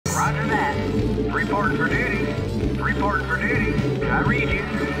that. Reporting for duty. Reporting for duty. I read you.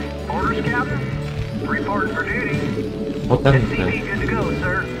 Orders, Captain. Reporting for duty. SCV good to go,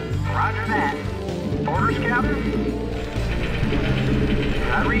 sir. Roger that. Orders, Captain.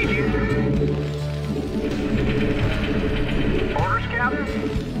 I read you. Orders, Captain.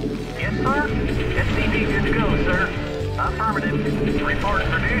 Yes, sir. SCV good to go, sir. Affirmative. Reporting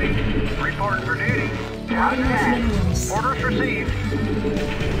for duty. Reporting for duty. Roger that. Orders received.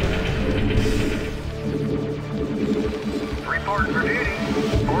 Reporting for duty.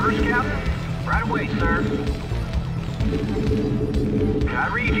 Orders, Captain. Right away, sir. I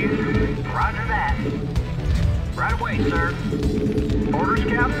read you. Roger that. Right away, sir. Orders,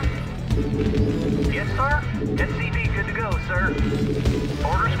 Captain. Yes, sir. SCV good to go, sir.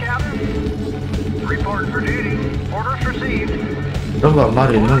 Orders, Captain. Reporting for duty. Orders received.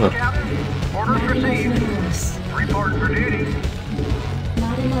 Orders, Captain. Orders received. Reporting for duty.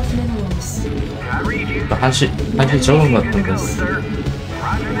 Not enough minerals. I read you. 한시 적은 것 같은데.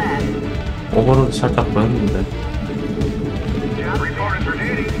 Roger that. 오버로드 살짝 보였는데. Reporting for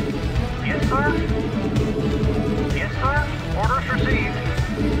duty. Yes, sir. Yes, sir. Orders received.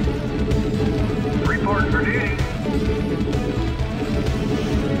 Reporting for duty.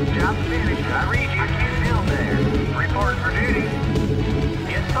 Job finished. I read you. I can't build there. Reporting for duty.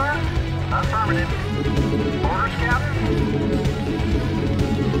 Yes, sir. Affirmative. Orders, Captain.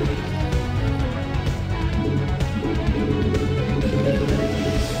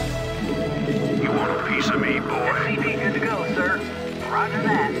 You want a piece of me, boy? SCV good to go, sir. Roger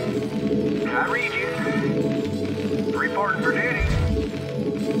that. I read you. Reporting for duty.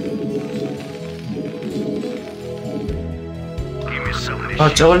 Give me some.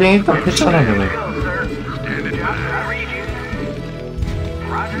 아, 저글링이 딱 했잖아, 내가. I read you.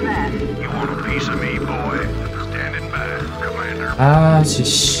 Roger that. You want a piece of me, boy? Standing by, Commander. 아,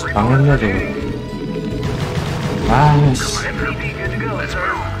 씨, 망했네, 저거. 아, 씨. SCV good to go, sir.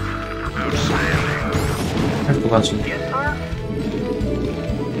 Outstanding. 할 거가 지금. Yes, sir.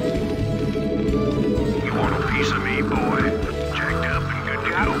 You want a piece of me, boy? Jacked up and good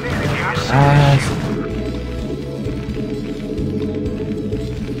to go. 아,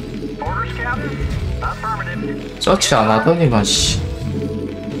 Orders, Captain. Affirmative. 서치 안 하더니만, 씨.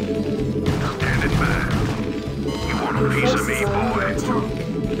 Standing by. You want a piece of me, boy?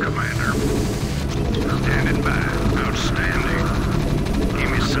 Commander. Standing by. Outstanding. Give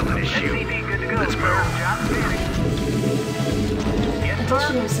me something to shoot. Let's move. Job finished. Yes, sir.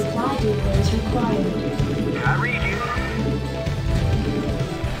 Additional supply depots required. I read you.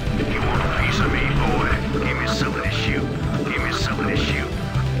 You want a piece of me, boy? Give me something to shoot. Give me something to shoot.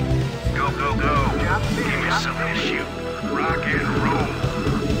 Go, go, go. Give me something to shoot. Rock and roll.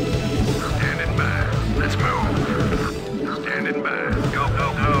 Standing by. Let's move. Standing by. Go, go,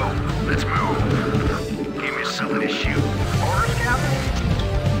 go. Let's move. Give me something to shoot. Orders, Captain?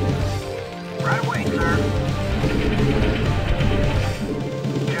 Right away, sir.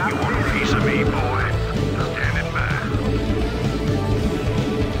 You want a piece of me, boy? Standing by.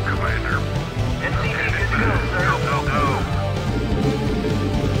 Commander. SCV good to go, sir. Go, go, go.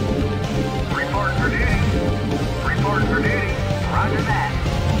 Reporting for duty. Reporting for duty. Roger that.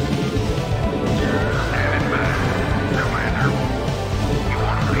 Standing by. Commander. You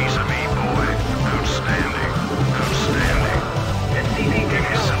want a piece of me, boy? Outstanding. Outstanding. SCV good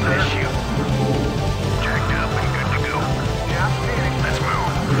to go, sir. Shoot. Jacked up and good to go. Job finished. Let's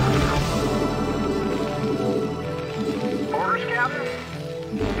move. Orders, Captain?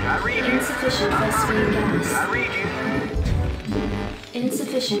 I read you. Insufficient Vespene gas. I read you.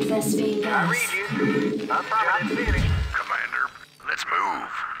 Insufficient Vespene I gas. read you. Affirmative finished. Commander, let's move.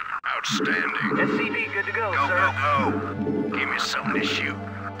 Outstanding. SCV good to go, sir. Go, go, go. Give me something to shoot.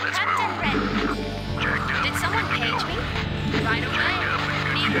 Let's move. Jacked up. Did someone page me? Right away. Jacked up and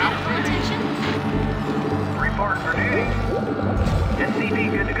good Need to go. medical attention? Reporting for duty. SCV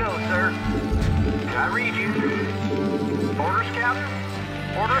good to go, sir. I read you. Orders, Captain?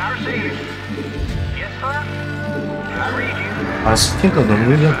 Orders received. Yes, sir. I read you. 아, 스팅가 너무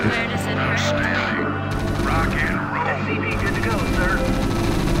Where 밀렸대. does it hurt? Outstanding. Rock and roll. SCV good to go, sir.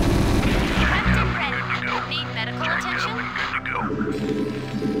 Jacked up and good to go. Need medical Jacked up attention? and good to go.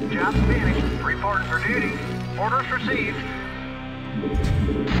 Job finished. Reporting for duty. Orders received.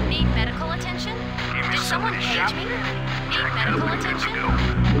 Need medical attention? Did someone page me? Need medical attention?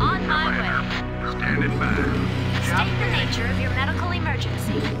 On my way. Standing by. State the nature of your medical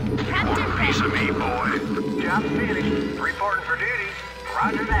emergency. Prepped Want a and piece of ready. me, boy? Job finished. Reporting for duty.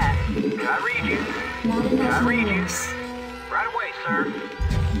 Roger that. I read you. Not I enough read you. minerals. Right away, sir.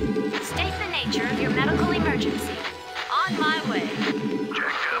 State the nature of your medical emergency. On my way.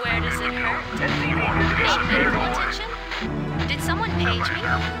 Jacked up Where and does good it to go. hurt? medical attention? Did someone page me?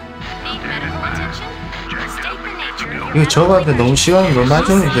 Need medical attention? State the nature of your 이거 저거한테 너무 시간이 너무 많이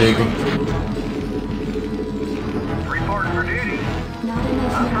주는데 이거. Report for duty. Not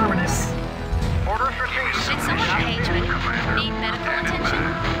enough minerals. Orders received. Did someone page me? Need medical attention?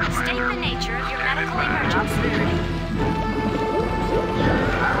 State the nature of your medical emergency.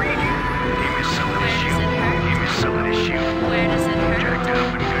 I read you. Give me some of Where this does shoe. it hurt? Give me some of this shoe. Where does it hurt? Jacked up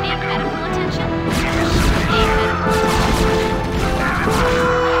and good Need to go. medical attention? Give me some of this Need shoe. medical attention? Need medical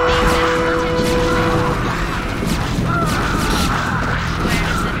attention? Where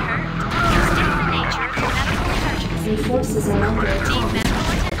does it hurt? State the nature of your medical emergency. Your forces are under Need attack. medical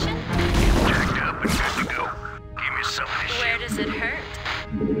attention? Jacked up and good to go. Give me some of this Where shoe. does it hurt?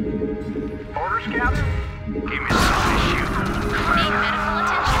 Orders, Captain. Give me some of this shoe. Need medical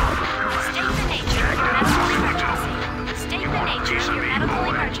attention? State the nature of your medical emergency. State the nature of your medical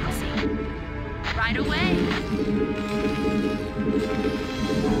emergency. Right away.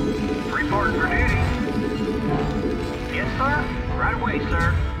 Report for duty. Yes, sir. Right away, sir.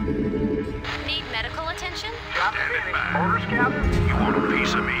 Need medical attention? Job finished. Orders, Captain. You want a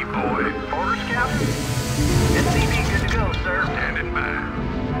piece of me, boy? Orders, Captain. SCV good to go, sir. Standing by.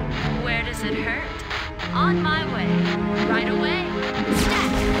 Where does it hurt? On my way. Right away. Stat.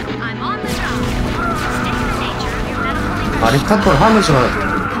 I'm on the job. State the nature of your medical emergency. 마리 컨트롤 하면서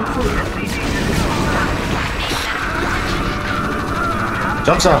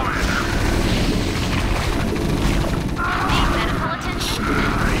점사. Need medical attention?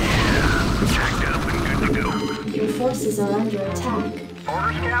 Jacked up and good to go. Your forces are under attack.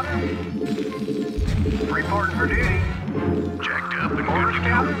 Orders, Captain. Reporting for duty. Jacked up and good to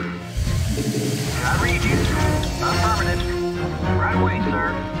go. I read you. Affirmative. Right away, sir.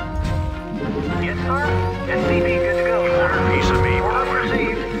 Yes, sir. SCV good to go, sir. Piece of me, order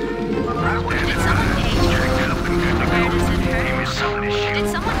received. Right away. Did someone page me? Jacked up and good to go. Where does it hurt? Give me some of this shoe. Did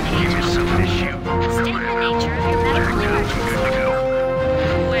someone Give page me me? some of this shoe. State the nature of your medical Jacked up and emergency. good to go.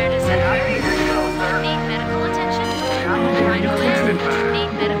 Where does it hurt? SCV good to go, sir. Need medical attention? Right away.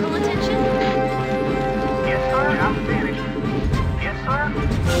 Need medical attention? Yes, sir. Job finished. Yes, sir.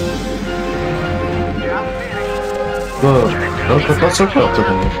 Job finished. 이거 럴커 떴을 것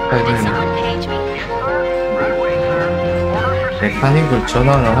같거든요. Did 파이팅이 someone page me? Yes, sir. Right away, sir. Orders received. 메카닉을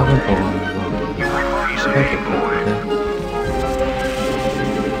전환을 하면 또 Piece of me, boy.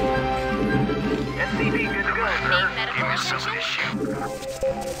 SCV good to go, Need sir. medical attention?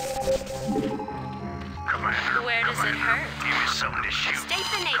 Commander, Where does it hurt? give me some of this shoe. State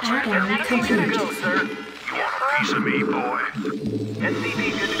the nature of your Okay, medical complete. Good to go, emergency. sir. You want a piece of me, boy? SCV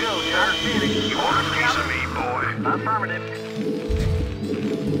good to go, sir. Finished. You want a piece of me, boy? Affirmative.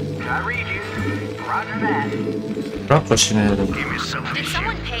 I read you. Roger that. 드랍 조심해야 돼. Give me some of Did this shoe.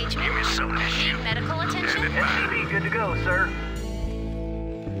 someone page me? Give me some of this Need shoe. medical attention? SCV good to go, sir.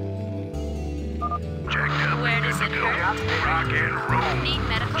 Jacked up Where and does good it to go. hurt? Rock and roll. Need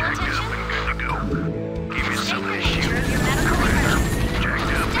medical Jacked attention? up and good to go. Give me State some of the this shoe. nature of your medical emergency.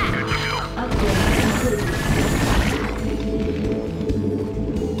 Jacked up and good to go. Upgrade complete.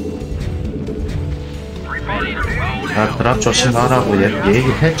 Reporting for duty. 나 드랍 조심하라고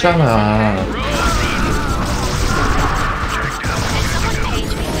얘기했잖아.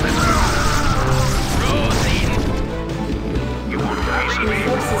 You want a piece of Your me,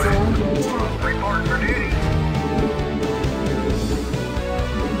 forces boy? are under attack. Reporting for duty.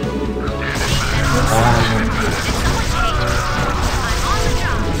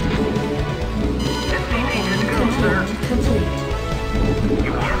 SCV good to go, sir. Complete.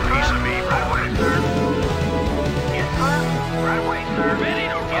 You want a piece of me, boy? Yes, sir. Right away, sir. Ready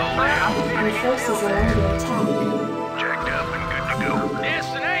to roll out. Your forces are under attack. Jacked up and good to go.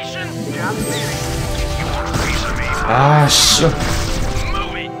 Destination, Job finished. You want a piece of me, boy? 아 씨.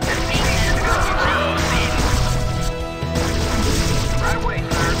 move it. Right away,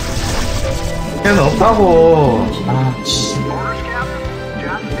 sir. 걔는 없다고. 아 씨. Orders, Captain.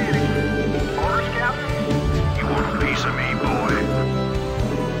 Job finished. Orders, Captain. You want a piece of me, boy?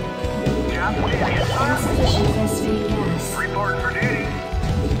 Job finished. Yes, sir. Insufficient phosphate gas. Reporting for duty.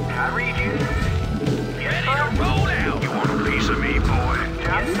 I read you. Yes, Ready to sir. roll out. You want a piece of me, boy?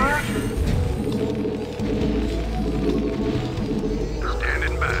 Job finished.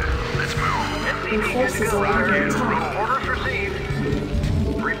 Standing by. Let's move. SCV good to forces go, are sir. under attack. Orders received.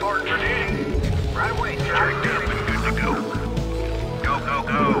 Reporting for duty. Right away, sir. Jacked up and good to go. Go, go,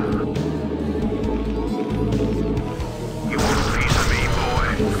 go. You want a piece of me, boy?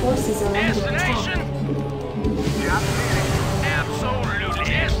 Your forces are under attack. Destination, Job finished. absolutely.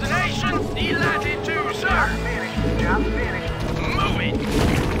 Destination, delighted to, Job sir. finished. Job finished. Move it.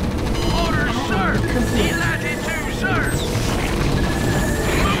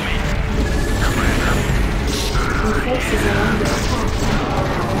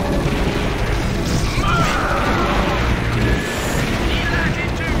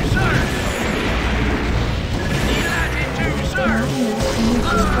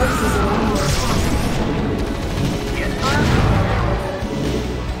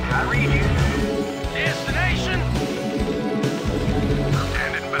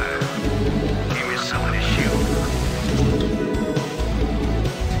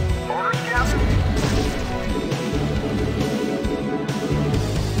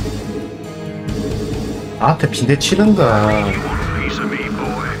 나한테 빈대 치는가. Piece of me, boy.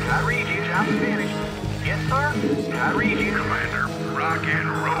 I read you. Job's finished. Yes, sir. I read you. Commander, rock and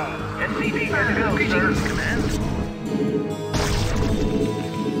roll. SCP good to go, Greetings, sir. Command.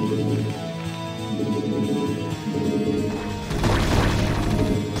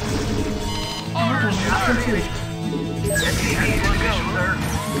 Complete. SCP good to go,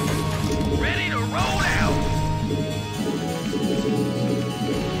 sir. Ready to roll out.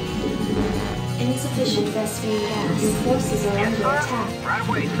 Insufficient vespene gas. Your forces are Yes, under sir. attack. Right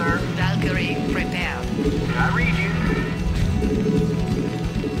away, sir. Valkyrie, prepare. I read you.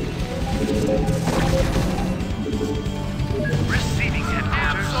 Receiving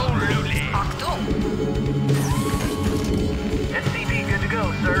headquarters. Absolutely. Achtung! SCP good to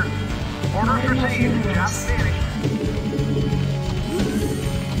go, sir. Orders received. Job's finished.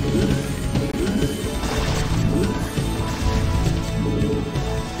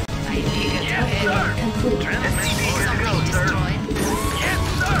 I'm eager to Yes, help. sir. Complete. SCP good to go, Something sir. destroyed. Yes,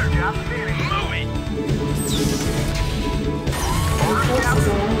 sir. Job's finished. Moving. Your Orders, forces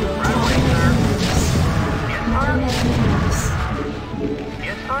Captain. are under Right away, attack. sir. Not Yes, enough minerals. sir.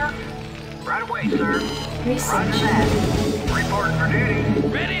 Yes, sir. Right away, sir. Roger Research. that. Reporting for duty.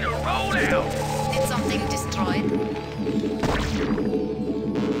 Ready to roll out. Did something destroyed?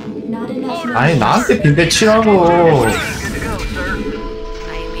 Not enough 아니 minerals. 나한테 빈대 치라고. Good to go, sir.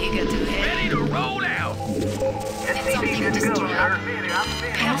 I'm eager to help. Ready to roll out. SCP good to go, sir. I'm finished.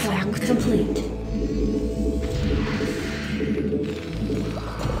 Add-on complete.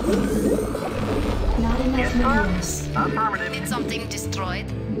 Not enough Yes, minerals. sir. Affirmative. Did something destroyed?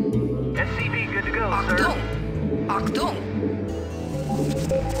 SCP good to go, sir. Achtung! Achtung!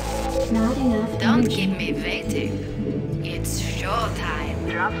 Not enough Don't energy. keep me waiting. It's showtime.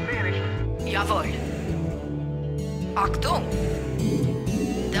 Job's finished. Jawohl. Achtung!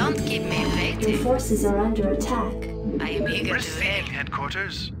 Don't keep me Your waiting. forces are under attack. I am eager to Receiving help.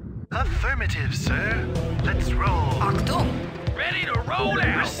 headquarters. Affirmative, sir. Let's roll. Achtung! Ready to roll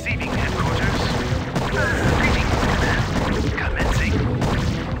out. Receiving headquarters. Greetings, Command. Commencing.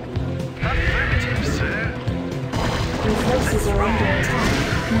 Affirmative, sir. Your forces are under attack.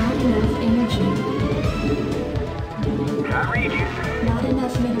 Not enough energy. I read you. Not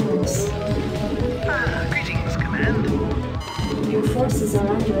enough minerals. Greetings, Command. Your forces are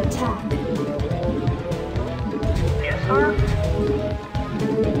under attack. Yes, sir.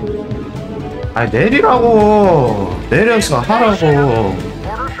 아니 내리라고. 내려서 하라고.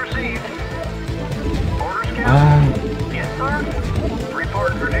 Orders received. Orders, Captain. 아 Yes, sir.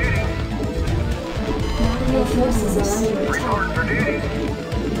 Reporting for duty. Not enough forces are under Reporting attack. for duty.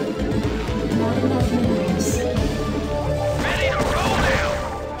 Not enough minerals. Ready to roll out.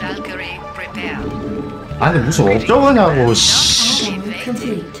 Valkyrie, prepare. 아니 무슨 어쩌냐고. 씨. Add-on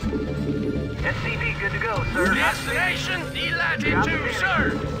complete. SCP good to go, sir. Destination Latitude, sir.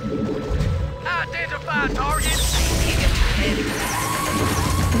 Identify target. Eager to help.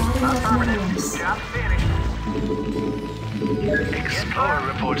 Not enough Affirmative. minerals. Job's finished. Explorer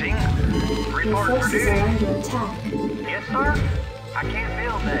reporting. Your Reporting for forces are duty. under attack. Yes, sir. I can't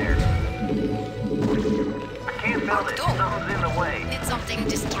build there. I can't build it. Something's in the way. Did something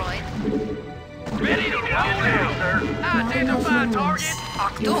destroyed? Ready to roll out. Sir. Not enough Identify minerals. target.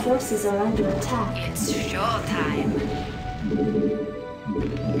 Your Achtung! forces are under attack. It's showtime.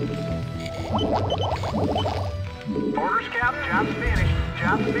 Orders, Captain. Job's finished.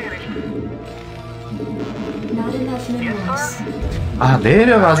 Job's finished. Not enough Yes, minerals. sir. 아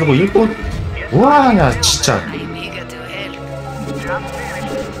내려가지고 이거 뭐하냐 진짜. I'm eager to help. Job's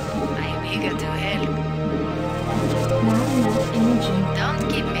finished. I'm eager to help. Not enough energy. Don't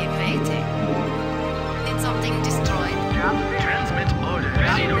keep me waiting. Did something destroyed? Job's finished. Transmit order.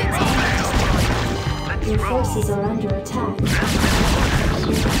 Ready to Did roll something out. destroyed? Let's Your roll. forces are under attack.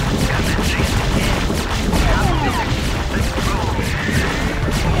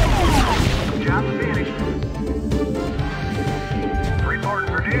 Job's finished. Reporting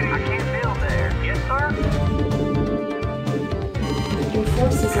for duty. I can't build there. Yes, sir. Your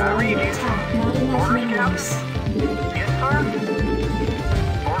forces are under attack. Not enough Orders, minerals. Yes, sir.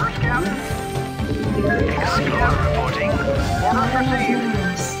 Orders, Captain. Explorer reporting. Not Orders enough received.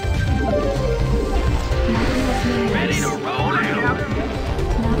 minerals. Not enough Ready to minerals. roll Orders, out. Captain.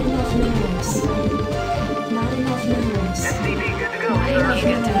 Not enough minerals. Not enough minerals. SCP good to go, I'm sir.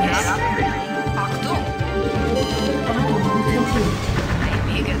 eager to Job's help. finished. Achtung! Add-on complete. I'm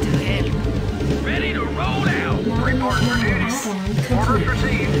eager to help. Ready to roll out. Not enough Reporting for duty. minerals. Add-on Orders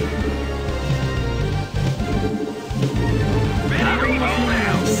complete. received. Ready to roll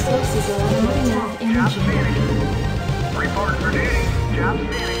out. Your forces are under attack. Job's Energy. finished. Reporting for duty. Job's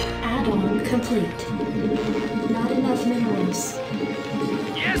finished. Add-on Add-on complete. Not enough minerals.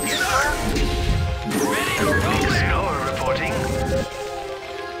 Yes, sir. Ready to roll out. Explorer reporting.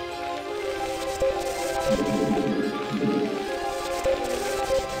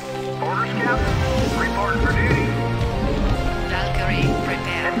 Orders, Captain. Report for duty. Valkyrie,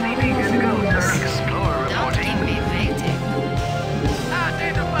 prepare. SCV good to go, sir. Explorer Don't reporting. keep me waiting.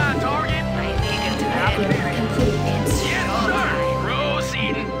 Identify target. I'm eager to Upgrade help. complete. It's Yes, your sir. time.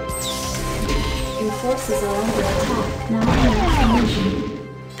 Proceeding. Your forces are under attack. Not enough energy.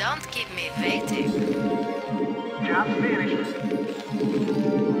 Don't keep me waiting. Job's finished.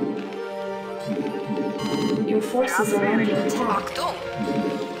 Your forces are under attack. Achtung!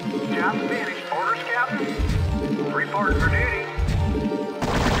 Job's finished. Orders, Captain. Report for duty.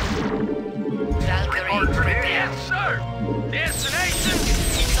 Valkyrie, prepare. Yes, sir. Destination.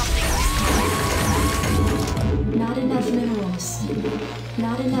 Need something destroyed. Not enough minerals.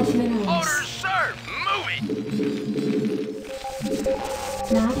 Not enough minerals. Orders, sir. Move it.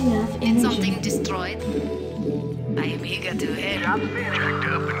 Not enough Need something energy. destroyed. I am eager to help. Job's finished. Checked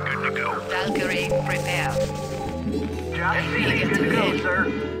up and good to go. Valkyrie, prepare. Job's finished. Good to go, sir.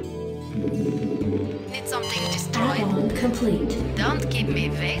 Need something destroyed. Add-on complete. Don't keep me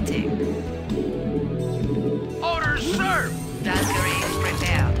waiting. Orders, sir. Valkyrie,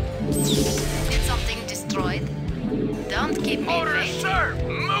 prepared. Need something destroyed. Don't keep me Orders, waiting. sir.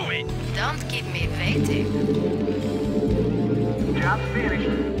 Move it. Don't keep me waiting. Job's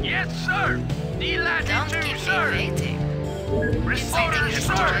finished. Yes, sir. Delighted Don't to, keep me sir. waiting. Receiving, Orders,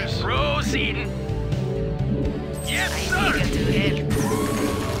 sir. sir. Proceeding. Yes, I'm sir. eager to help.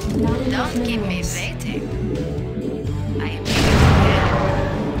 Not enough Don't keep me minerals. waiting. I am eager to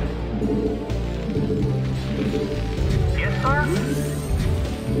help. Yes, sir.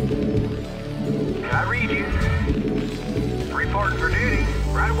 I read you. Report for duty.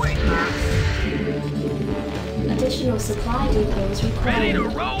 Right away, sir. Additional supply depots Ready to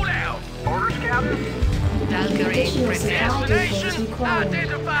required. roll out. Orders, Captain. Valkyrie, Additional prepare. supply depots Destination. required.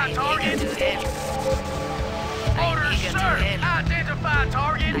 Identify I'm eager target. to help. I'm Orders, eager to sir. help. Identify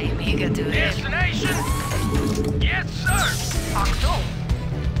target. I am eager to help. Destination. Yes, sir. Achtung!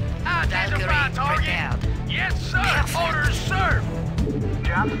 Identify Valkyrie, target. prepared. Yes, sir. Perfect. Orders, sir.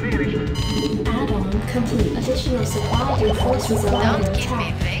 Job's finished. Add-on complete. Additional supply forces are under Don't keep me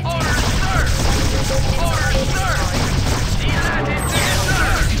attack. waiting. Orders, sir. Orders, sir. Delighted to,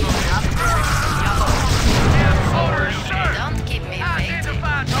 sir. Yes, orders, sir. Don't keep me waiting.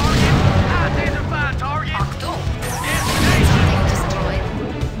 Identify target. Identify target. Achtung! Destination. Something destroyed.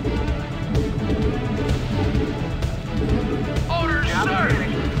 Orders, Job's sir.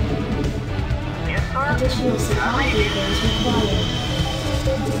 finished. Yes, sir. Additional supply depots required.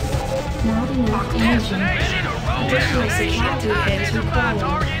 Not enough energy. Destination. Additional Destination. supply depots Identify required.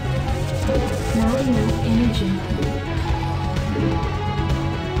 target. Not enough energy.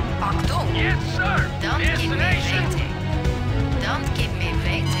 Achtung! Yes, sir. Don't keep me Destination. waiting. Don't keep me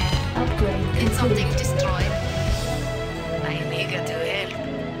waiting. Upgrade Did something complete. destroyed? I am eager to help.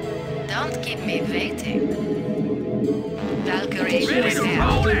 Don't keep me waiting. Valkyrie, Ready to prepare.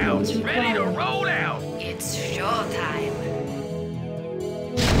 roll out. Ready to roll out. It's showtime.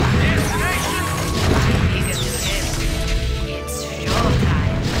 Destination. I'm eager to help. It's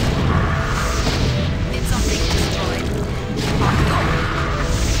showtime. Did something destroyed? Achtung!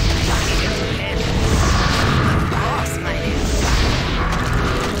 I'm eager to help. Of course, my dear.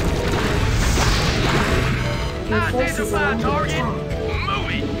 Your forces are Identify under target. attack. Move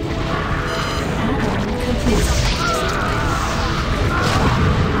it. Add-on Did complete. something destroyed?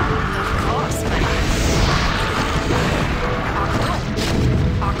 Of course, my dear. Achtung!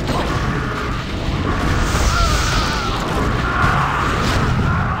 Achtung!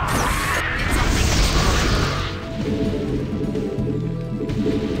 Did something destroyed?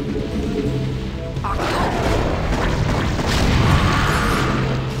 Achtung!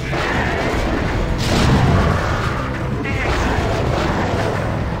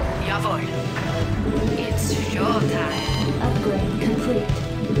 Jawohl. It's showtime. Upgrade complete.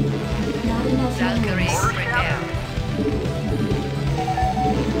 Not enough Valkyrie, minerals. prepare.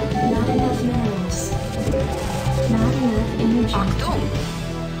 Not enough minerals. Not enough energy. Achtung!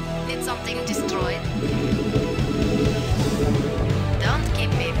 Did something destroyed? Don't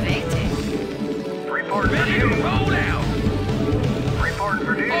keep me waiting. Report for Ready to duty. roll out. Report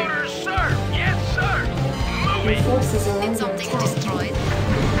for duty. Orders, sir. Yes, sir. Move Your it. forces are Did under something attack. destroyed?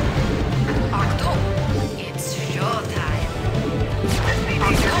 Achtung! It's showtime. SCV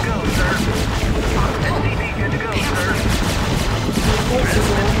good to go, sir. SCV good to go, sir. Your forces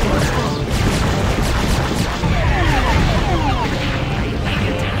are under attack. I'm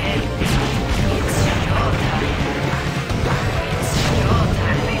eager to help.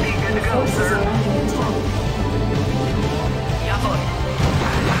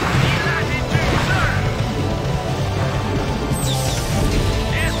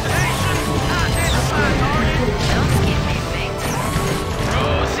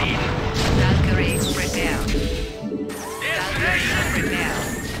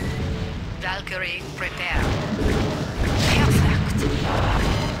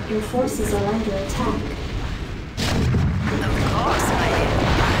 forces are under attack. Of course I am.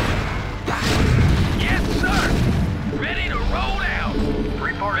 Yes, sir. Ready to roll out.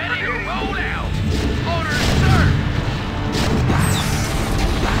 Report Ready for to duty. roll out. Orders, sir.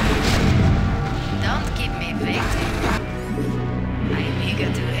 Don't keep me waiting. I am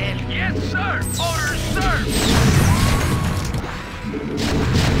eager to help. Yes, sir. Orders, sir.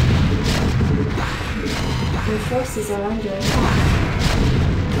 Your forces are under attack.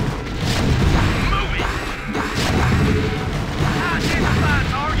 Move it. Identify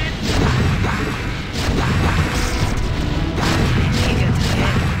target. I'm eager to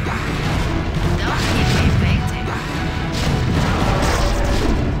help. Don't keep me waiting.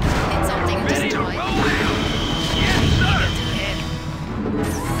 Need something Ready to roll destroyed. out. Yes, sir.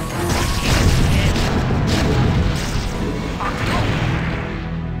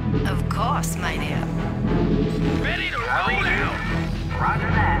 Of course, my dear. Ready to I roll read you. out. Roger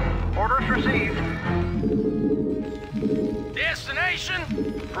that. Orders received. Destination.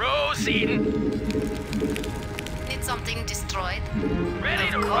 Proceeding. Need something destroyed. Ready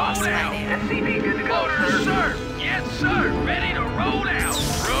Of to course, roll my out. dear. SCV good to go, Orders, sir. sir. Yes, sir. Ready to roll out.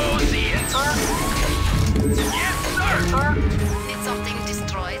 Proceeding. Yes, sir. Yes, sir. Yes, sir. Need something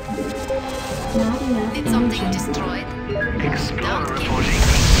destroyed. Not enough Need something energy. destroyed. Explorer Don't keep reporting.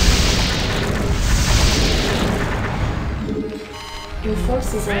 Your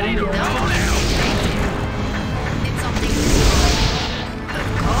forces are Ready to under roll attack. out. Need something destroyed. Of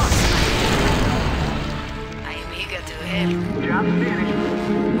course, my dear. I am eager to help. Job finished.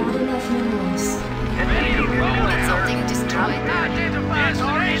 Not enough minerals. Ready to roll Need out. something destroyed. Identify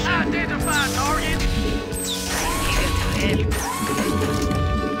target. Identify target. I am eager to help.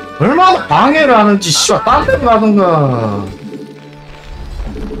 얼마나 방해를 하는지 씨발 딴 데로 가든가.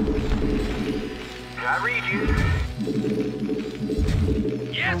 I read you.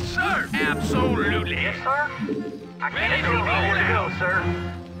 Yes, sir. Absolutely. Yes, sir. I Ready can't to SCV roll good to go, out. sir.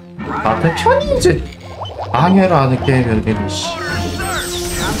 Roger 나한테 that. 편히 이제 방해를 하는 게임이라니 씨. Orders, sir.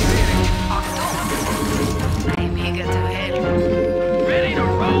 Job finished. I am eager to help. Ready to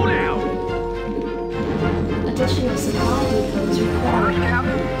roll out. Additional supply depots Orders, required.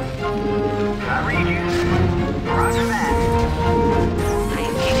 Captain. I read you. Roger that. I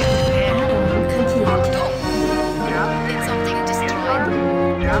am eager to help. Add-on complete. Job Need finished. something Yes, destroyed. sir.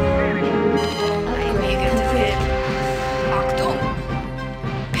 Job finished. I am eager to help. Achtung!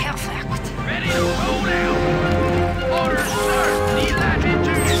 Perfect. Ready to roll out. Orders, sir. Need light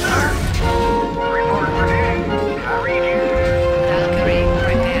into you, sir. Report for duty. I read you. Valkyrie,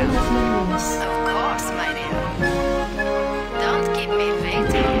 prepare. Enough minerals. Of course, my dear. Don't keep me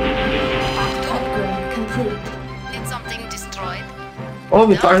waiting. Achtung! Upgrade complete. Need something destroyed.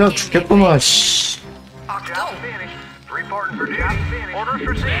 어이 딸려 죽겠구만 씨. Job Achtung! finished. Reporting for duty. Orders Ready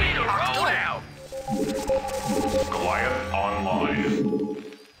received. to roll out. Quiet online.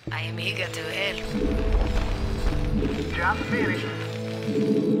 I am eager to help. Job finished.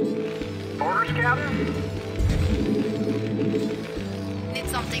 Orders, Captain. Need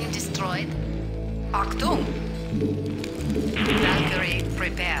something destroyed. Achtung! Valkyrie,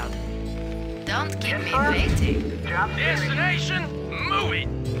 prepared. Don't keep Yes, me sir. waiting. Job finished. Destination. Move it.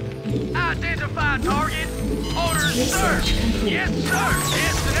 Identify target. Orders, sir. Research complete. Yes, sir.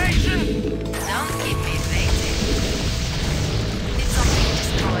 Destination. Don't keep me waiting. Need something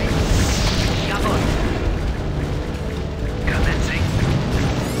destroyed. Jawohl. Commencing.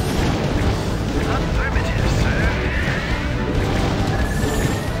 Affirmative, sir.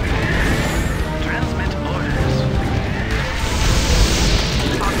 Transmit orders.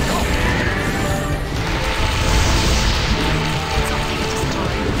 Achtung! Need something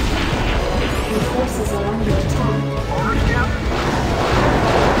destroyed. Your forces are under attack. Orders, Captain.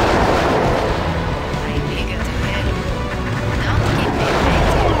 I am eager to help. Don't keep me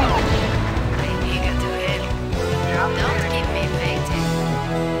waiting. I am eager to help. Job Don't finished. keep me waiting.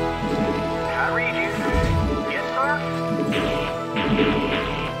 I read you. Yes, sir.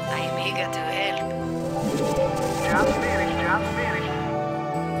 I am eager to help. Job finished. Job finished.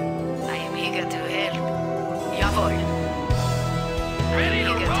 I am eager to help. Jawohl. Ready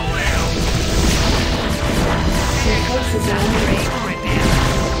to Eager to roll help. out. Your forces are under Valkyrie, attack. prepare.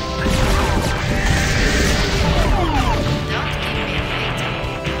 Don't keep me waiting.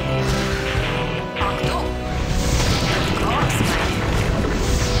 Achtung! Of course, my dear.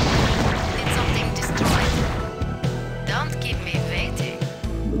 Need something destroyed. Don't keep me waiting.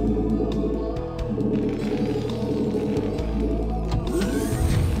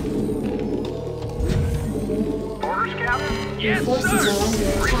 Orders, Captain. Yes, Forces sir. are under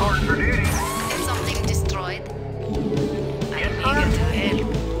attack. Reporting for duty. Need something destroyed. I am eager to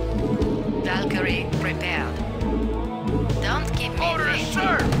help.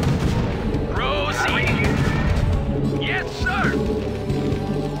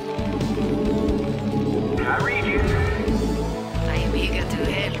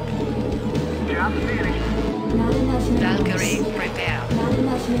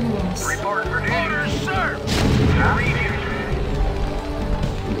 minerals. Report for duty. Orders, sir. I read you.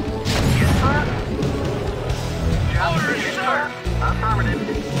 Yes, sir. Job Orders, finished, sir. Affirmative.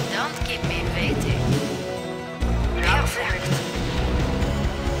 Don't keep me waiting. Job finished.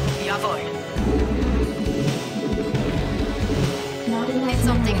 Jawohl. Not enough Need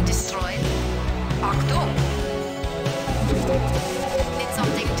something minerals. destroyed? Achtung! Need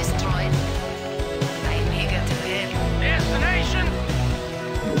something destroyed? I'm eager to help. Destination.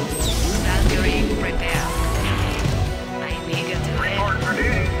 Valkyrie, prepare. I'm eager to help. Report for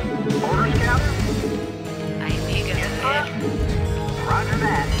duty. Orders, Captain. I'm eager to Yes, sir. help. Roger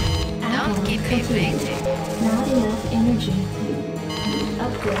that. Don't Add-on keep me complete. waiting. Not enough energy.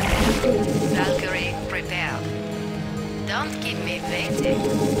 Upgrade complete. Valkyrie, prepare. Don't keep me waiting.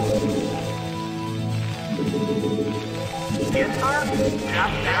 Yes, sir.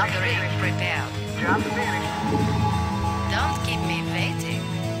 Job Valkyrie, finished. prepare. Job finished. Don't keep me waiting.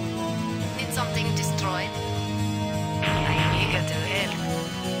 Need something destroyed? I'm eager to help.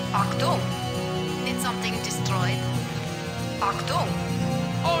 Achtung! Need something destroyed? Achtung!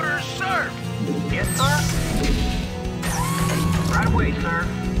 Orders, sir. Yes, sir. Right away, sir.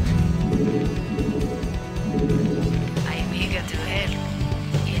 I'm eager to help.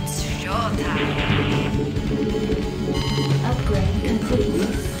 It's showtime. Upgrade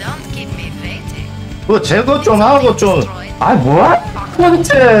complete. Don't keep me waiting. 그 제거 좀 하고 좀. 아 뭐야?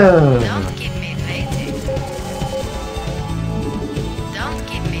 도대체. Don't keep me waiting. Don't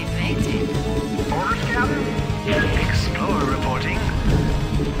keep me waiting. Orders, Captain. Explorer reporting.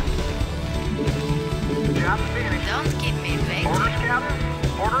 Job finished. Don't keep me waiting. Orders, Captain.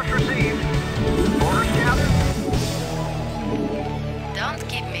 Orders received. Orders, Captain. Don't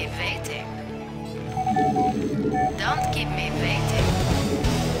keep me waiting. Don't keep me waiting.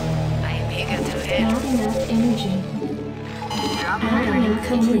 I'm eager to help. Not enough energy. Job Not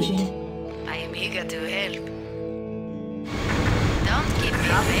finished. enough energy. I'm eager to help. Don't keep me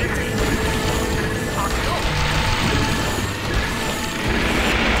waiting. Achtung!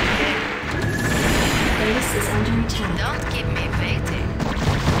 Base is under attack. Don't keep me waiting.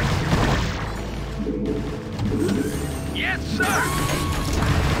 Yes, sir.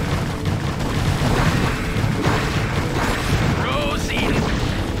 Proceed.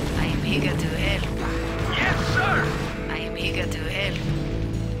 I'm eager to help. Yes, sir. I'm eager to help.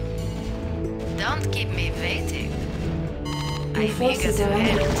 Don't keep me waiting. Your I'm eager forces to are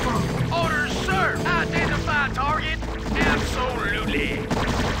under help. attack. Orders, sir. Identify target. Absolutely.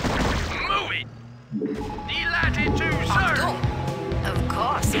 Move it. Delighted to, sir. Achtung! Of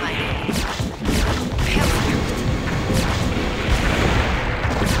course, my lord. Perfect.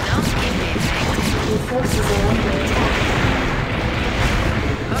 Don't keep me waiting. Your forces are under attack.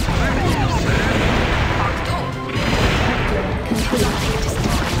 Affirmative, sir. Achtung! Upgrade complete. Something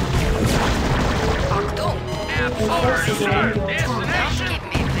destroyed. Achtung! Orders, forces are sir. under attack. Don't Destination. keep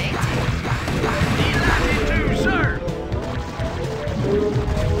me waiting. Delighted to, sir.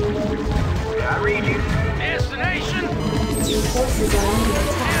 I read you. Destination. Your forces are under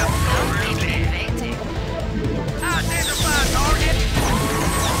attack. Don't keep me waiting. Identify target.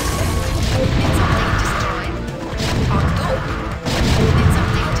 Need something destroyed. Achtung! Need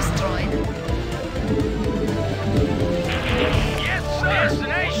something destroyed. Yes, sir.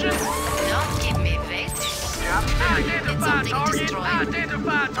 Destination. Don't keep me waiting. Job finished. Identify something target. destroyed.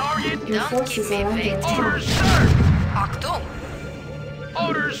 Identify target. Your Don't keep forces me are under waiting. attack. Orders, sir. Achtung!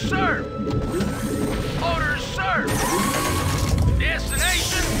 Orders, sir. Orders, sir.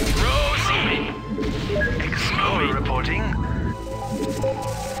 Destination. Proceed. Explorer reporting.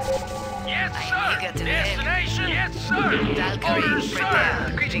 Yes, I'm sir. eager to Destination. Yes, sir. Valkyrie, Orders, prepare.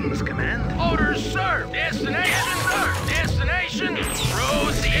 sir. Greetings, command. Orders, sir. Destination, sir. Destination.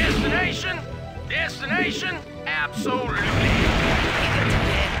 Proceed. Destination. Destination. Absolutely. Eager to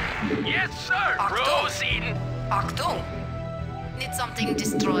help. Yes, sir. Achtung. Proceeding. Achtung! Need something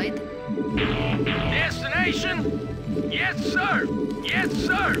destroyed? Destination. Yes, sir. Yes,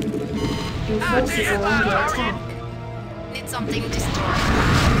 sir. Your forces are under attack. Need something destroyed?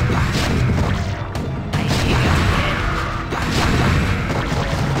 I'm eager to help.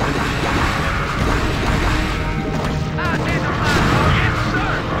 Identify target,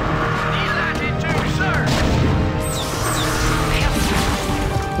 sir. Delighted to, sir. Perfect.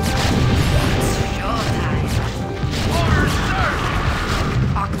 It's your time. Orders, sir.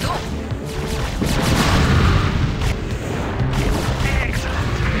 Achtung! Excellent.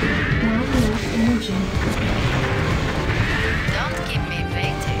 Not enough energy. Don't keep me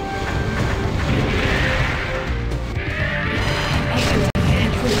waiting.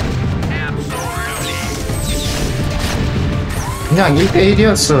 Upgrade complete. Absolutely. 그냥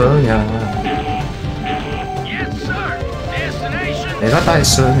 1대1이었어 그냥. Yes, sir. Destination. 내가 다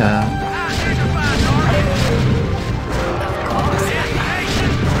했어 그냥. Identify target.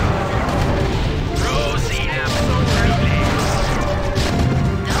 Destination. Proceed, absolutely.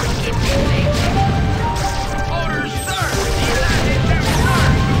 Orders, sir. Delighted to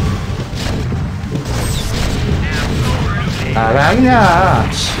serve. Absolutely. 나가 그냥.